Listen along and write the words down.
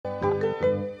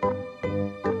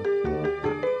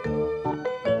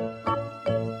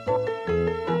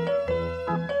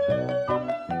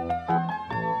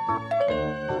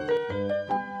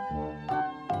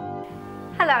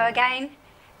again.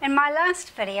 In my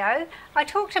last video, I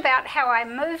talked about how I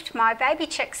moved my baby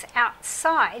chicks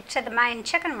outside to the main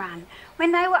chicken run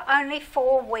when they were only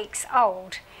 4 weeks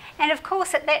old. And of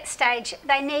course at that stage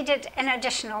they needed an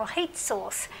additional heat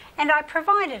source, and I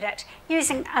provided it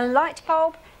using a light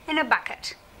bulb and a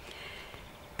bucket.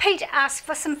 Pete asked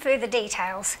for some further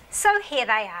details, so here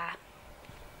they are.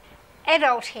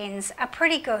 Adult hens are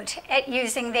pretty good at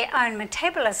using their own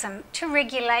metabolism to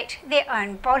regulate their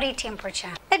own body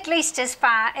temperature, at least as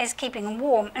far as keeping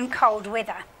warm in cold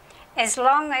weather. As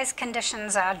long as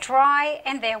conditions are dry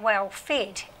and they're well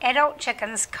fed, adult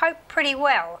chickens cope pretty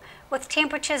well with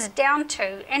temperatures down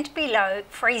to and below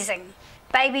freezing.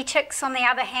 Baby chicks, on the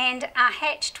other hand, are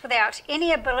hatched without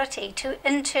any ability to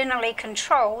internally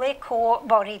control their core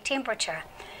body temperature.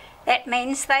 That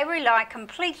means they rely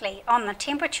completely on the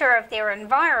temperature of their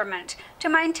environment to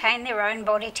maintain their own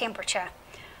body temperature.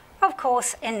 Of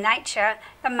course, in nature,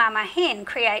 the mama hen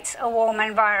creates a warm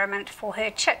environment for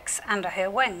her chicks under her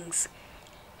wings.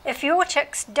 If your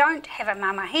chicks don't have a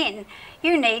mama hen,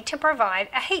 you need to provide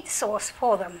a heat source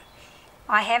for them.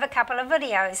 I have a couple of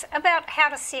videos about how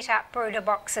to set up brooder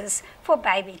boxes for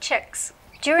baby chicks.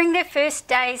 During their first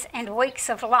days and weeks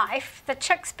of life, the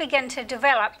chicks begin to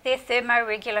develop their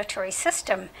thermoregulatory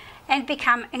system and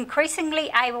become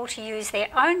increasingly able to use their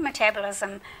own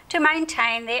metabolism to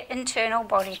maintain their internal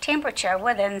body temperature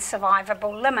within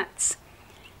survivable limits.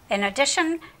 In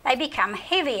addition, they become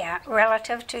heavier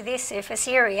relative to their surface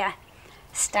area,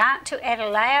 start to add a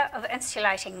layer of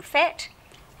insulating fat,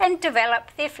 and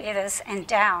develop their feathers and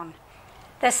down.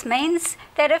 This means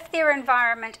that if their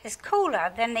environment is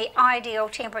cooler than the ideal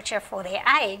temperature for their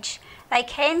age, they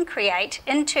can create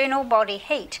internal body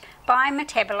heat by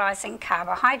metabolizing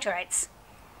carbohydrates.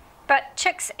 But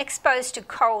chicks exposed to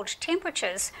cold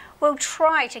temperatures will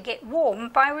try to get warm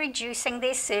by reducing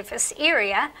their surface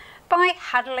area by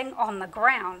huddling on the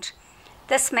ground.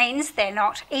 This means they're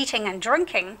not eating and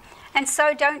drinking, and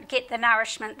so don't get the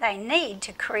nourishment they need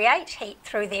to create heat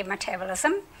through their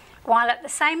metabolism, while at the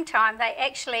same time they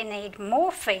actually need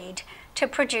more feed to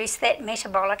produce that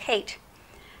metabolic heat.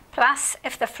 Plus,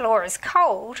 if the floor is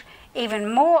cold,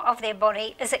 even more of their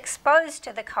body is exposed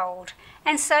to the cold,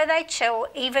 and so they chill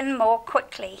even more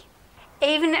quickly.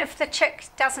 Even if the chick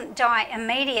doesn't die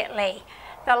immediately,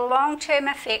 the long-term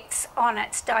effects on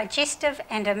its digestive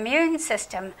and immune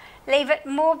system leave it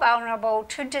more vulnerable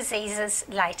to diseases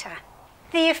later.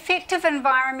 The effective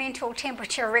environmental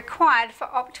temperature required for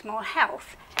optimal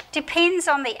health depends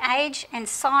on the age and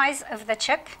size of the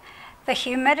chick, the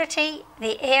humidity,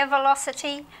 the air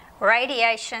velocity,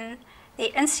 radiation,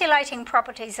 the insulating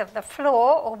properties of the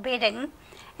floor or bedding,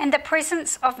 and the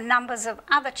presence of numbers of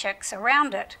other chicks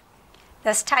around it.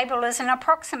 This table is an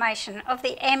approximation of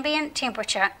the ambient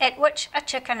temperature at which a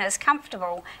chicken is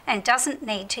comfortable and doesn't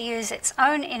need to use its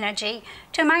own energy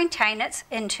to maintain its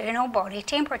internal body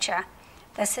temperature.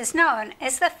 This is known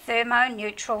as the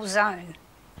thermoneutral zone.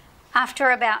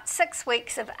 After about 6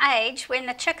 weeks of age, when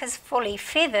the chick is fully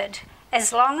feathered,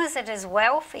 as long as it is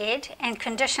well fed and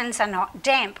conditions are not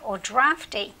damp or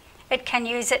drafty, it can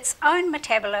use its own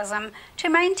metabolism to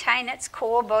maintain its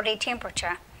core body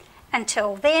temperature.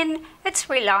 Until then, it's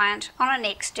reliant on an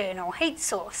external heat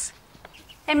source.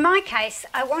 In my case,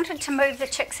 I wanted to move the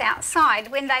chicks outside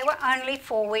when they were only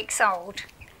 4 weeks old.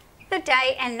 The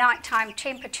day and nighttime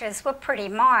temperatures were pretty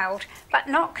mild, but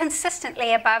not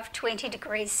consistently above 20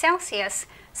 degrees Celsius,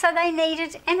 so they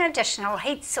needed an additional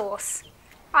heat source.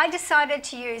 I decided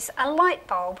to use a light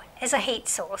bulb as a heat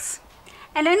source.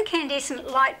 An incandescent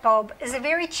light bulb is a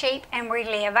very cheap and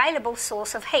readily available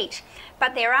source of heat,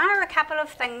 but there are a couple of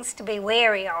things to be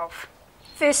wary of.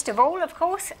 First of all, of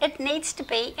course, it needs to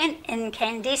be an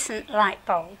incandescent light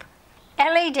bulb.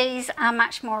 LEDs are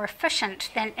much more efficient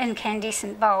than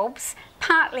incandescent bulbs,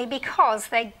 partly because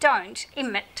they don't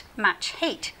emit much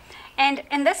heat, and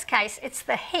in this case it's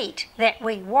the heat that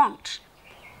we want.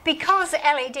 Because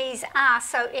LEDs are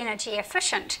so energy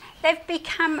efficient, they've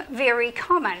become very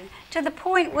common to the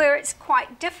point where it's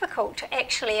quite difficult to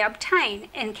actually obtain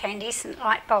incandescent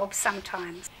light bulbs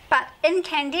sometimes. But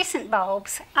incandescent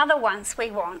bulbs are the ones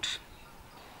we want.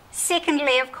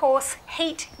 Secondly, of course,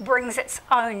 heat brings its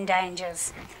own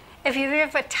dangers. If you've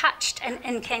ever touched an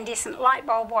incandescent light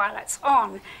bulb while it's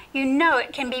on, you know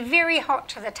it can be very hot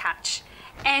to the touch.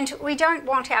 And we don't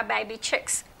want our baby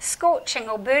chicks scorching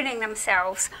or burning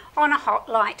themselves on a hot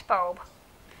light bulb.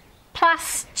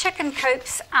 Plus, chicken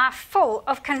coops are full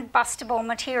of combustible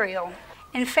material.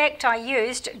 In fact, I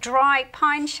used dry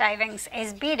pine shavings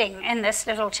as bedding in this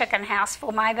little chicken house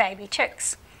for my baby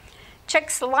chicks.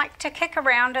 Chicks like to kick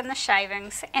around in the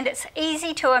shavings, and it's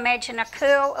easy to imagine a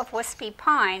curl of wispy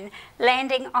pine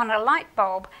landing on a light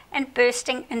bulb and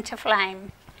bursting into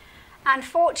flame.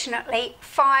 Unfortunately,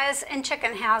 fires in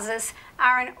chicken houses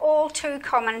are an all too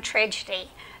common tragedy,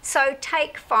 so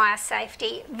take fire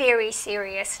safety very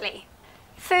seriously.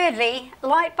 Thirdly,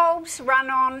 light bulbs run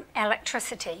on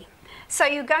electricity, so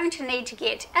you're going to need to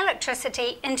get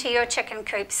electricity into your chicken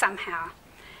coop somehow.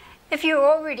 If you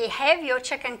already have your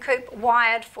chicken coop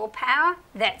wired for power,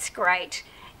 that's great.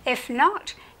 If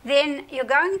not, then you're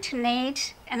going to need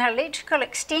an electrical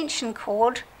extension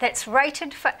cord that's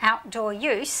rated for outdoor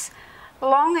use,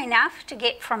 long enough to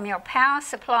get from your power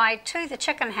supply to the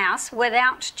chicken house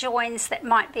without joins that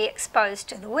might be exposed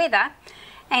to the weather,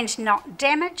 and not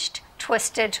damaged,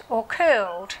 twisted or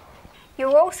curled.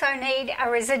 You also need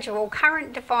a residual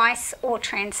current device or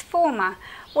transformer,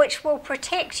 which will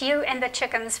protect you and the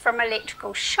chickens from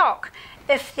electrical shock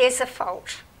if there's a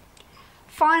fault.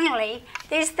 Finally,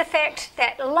 there's the fact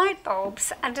that light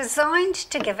bulbs are designed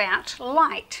to give out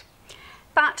light.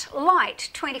 But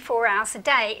light 24 hours a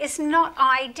day is not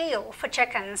ideal for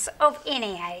chickens of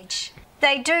any age.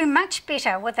 They do much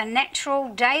better with a natural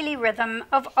daily rhythm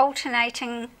of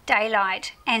alternating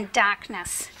daylight and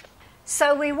darkness.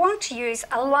 So we want to use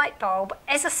a light bulb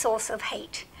as a source of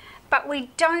heat, but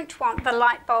we don't want the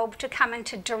light bulb to come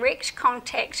into direct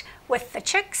contact with the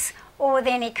chicks or with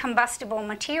any combustible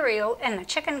material in the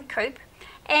chicken coop,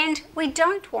 and we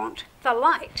don't want the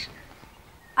light.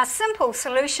 A simple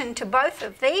solution to both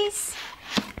of these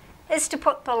is to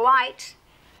put the light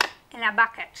in a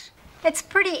bucket. It's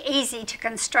pretty easy to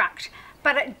construct,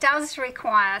 but it does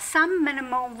require some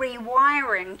minimal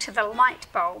rewiring to the light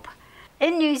bulb.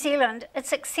 In New Zealand,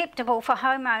 it's acceptable for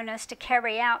homeowners to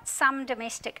carry out some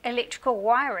domestic electrical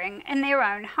wiring in their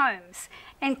own homes,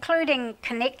 including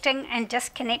connecting and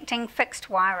disconnecting fixed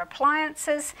wire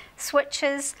appliances,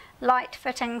 switches, light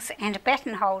fittings and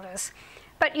batten holders.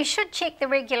 But you should check the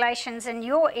regulations in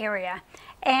your area,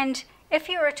 and if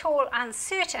you're at all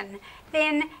uncertain,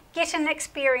 then get an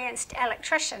experienced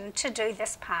electrician to do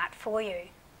this part for you.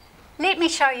 Let me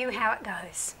show you how it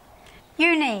goes.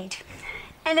 You need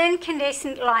an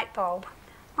incandescent light bulb.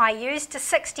 I used a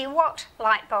 60-watt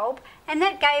light bulb, and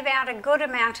that gave out a good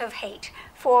amount of heat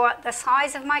for the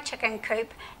size of my chicken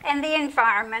coop and the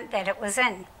environment that it was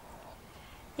in.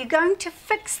 You're going to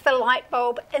fix the light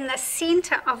bulb in the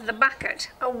centre of the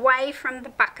bucket, away from the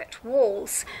bucket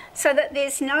walls, so that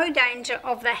there's no danger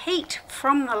of the heat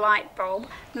from the light bulb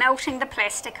melting the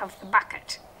plastic of the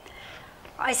bucket.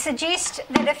 I suggest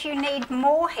that if you need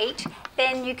more heat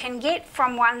than you can get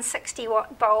from one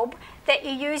 60-watt bulb, that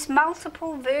you use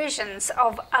multiple versions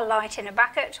of a light in a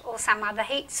bucket or some other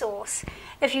heat source.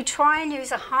 If you try and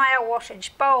use a higher wattage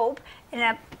bulb in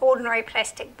an ordinary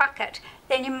plastic bucket,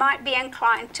 then you might be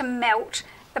inclined to melt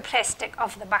the plastic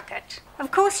of the bucket.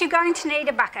 Of course, you're going to need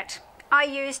a bucket. I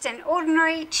used an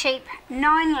ordinary cheap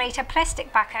 9-litre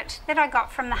plastic bucket that I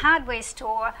got from the hardware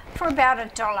store for about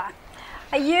 $1.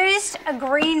 I used a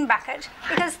green bucket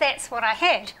because that's what I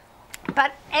had,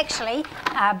 but actually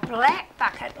a black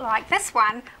bucket like this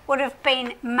one would have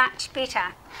been much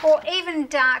better, or even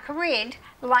dark red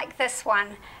like this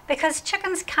one, because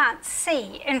chickens can't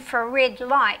see infrared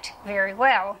light very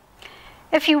well.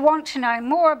 If you want to know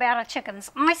more about a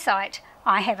chicken's eyesight,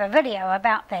 I have a video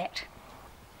about that.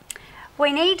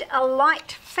 We need a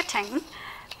light fitting,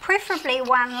 preferably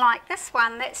one like this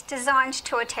one that's designed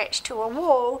to attach to a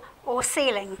wall or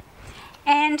ceiling.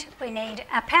 And we need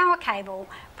a power cable,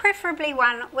 preferably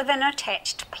one with an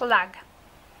attached plug.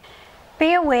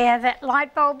 Be aware that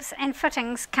light bulbs and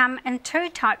fittings come in 2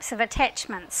 types of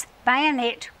attachments,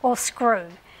 bayonet or screw.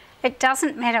 It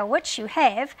doesn't matter which you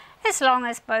have, as long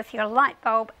as both your light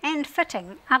bulb and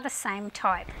fitting are the same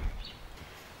type.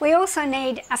 We also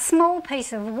need a small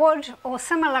piece of wood or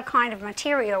similar kind of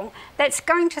material that's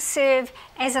going to serve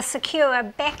as a secure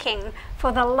backing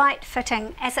for the light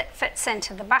fitting as it fits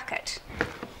into the bucket.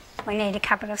 We need a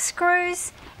couple of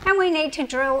screws, and we need to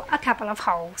drill a couple of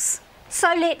holes.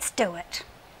 So let's do it.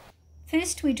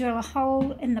 First, we drill a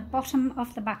hole in the bottom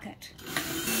of the bucket.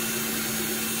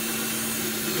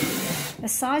 The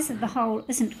size of the hole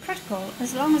isn't critical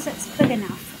as long as it's big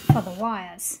enough for the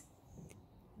wires.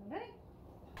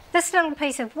 This little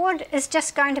piece of wood is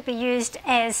just going to be used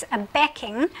as a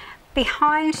backing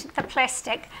behind the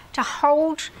plastic to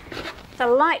hold the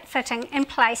light fitting in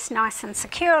place nice and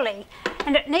securely.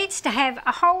 And it needs to have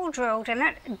a hole drilled in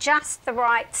it just the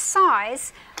right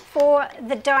size for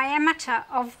the diameter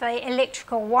of the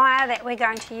electrical wire that we're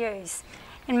going to use.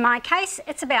 In my case,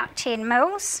 it's about 10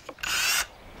 mils.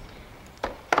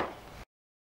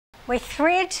 We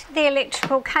thread the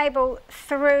electrical cable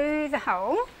through the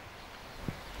hole,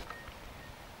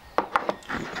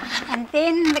 and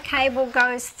then the cable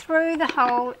goes through the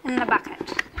hole in the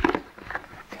bucket,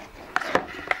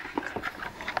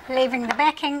 leaving the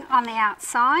backing on the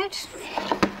outside.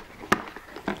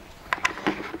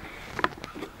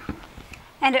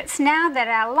 And it's now that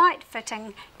our light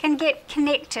fitting can get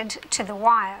connected to the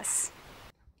wires.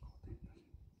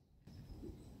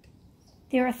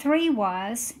 There are 3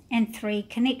 wires and 3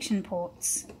 connection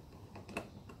ports.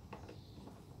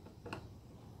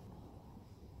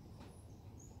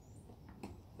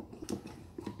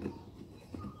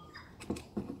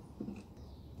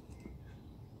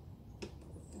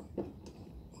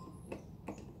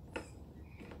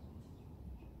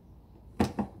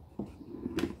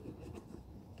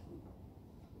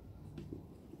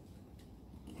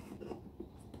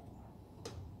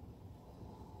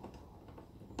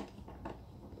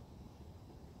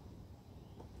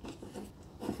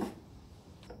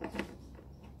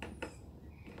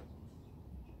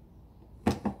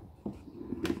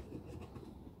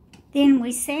 Then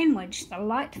we sandwich the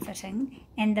light fitting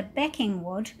and the backing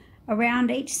wood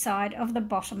around each side of the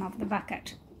bottom of the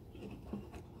bucket.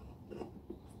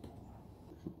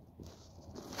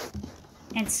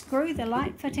 And screw the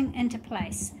light fitting into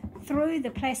place through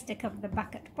the plastic of the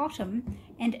bucket bottom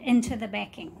and into the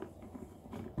backing.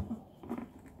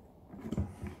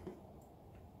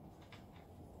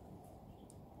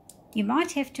 You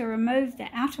might have to remove the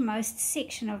outermost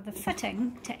section of the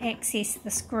fitting to access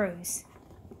the screws.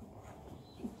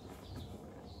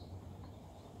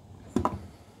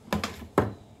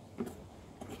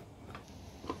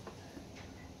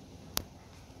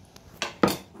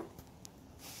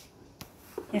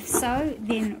 If so,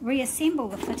 then reassemble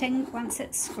the fitting once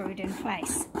it's screwed in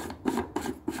place.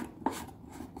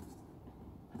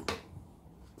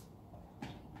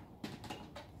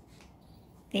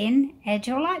 Then add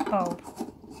your light bulb.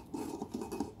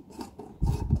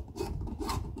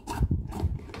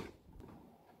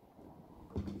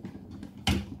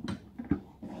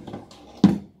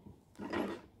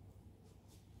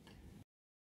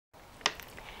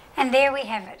 And there we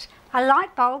have it, a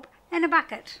light bulb in a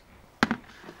bucket.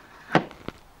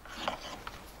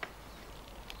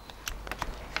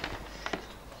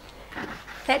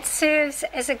 That serves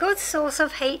as a good source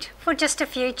of heat for just a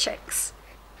few chicks.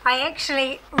 I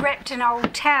actually wrapped an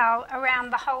old towel around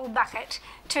the whole bucket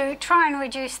to try and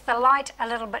reduce the light a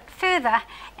little bit further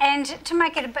and to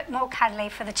make it a bit more cuddly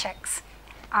for the chicks.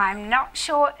 I'm not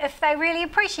sure if they really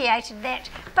appreciated that,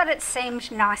 but it seemed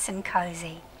nice and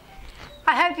cosy.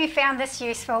 I hope you found this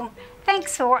useful.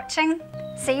 Thanks for watching.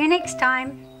 See you next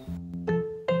time.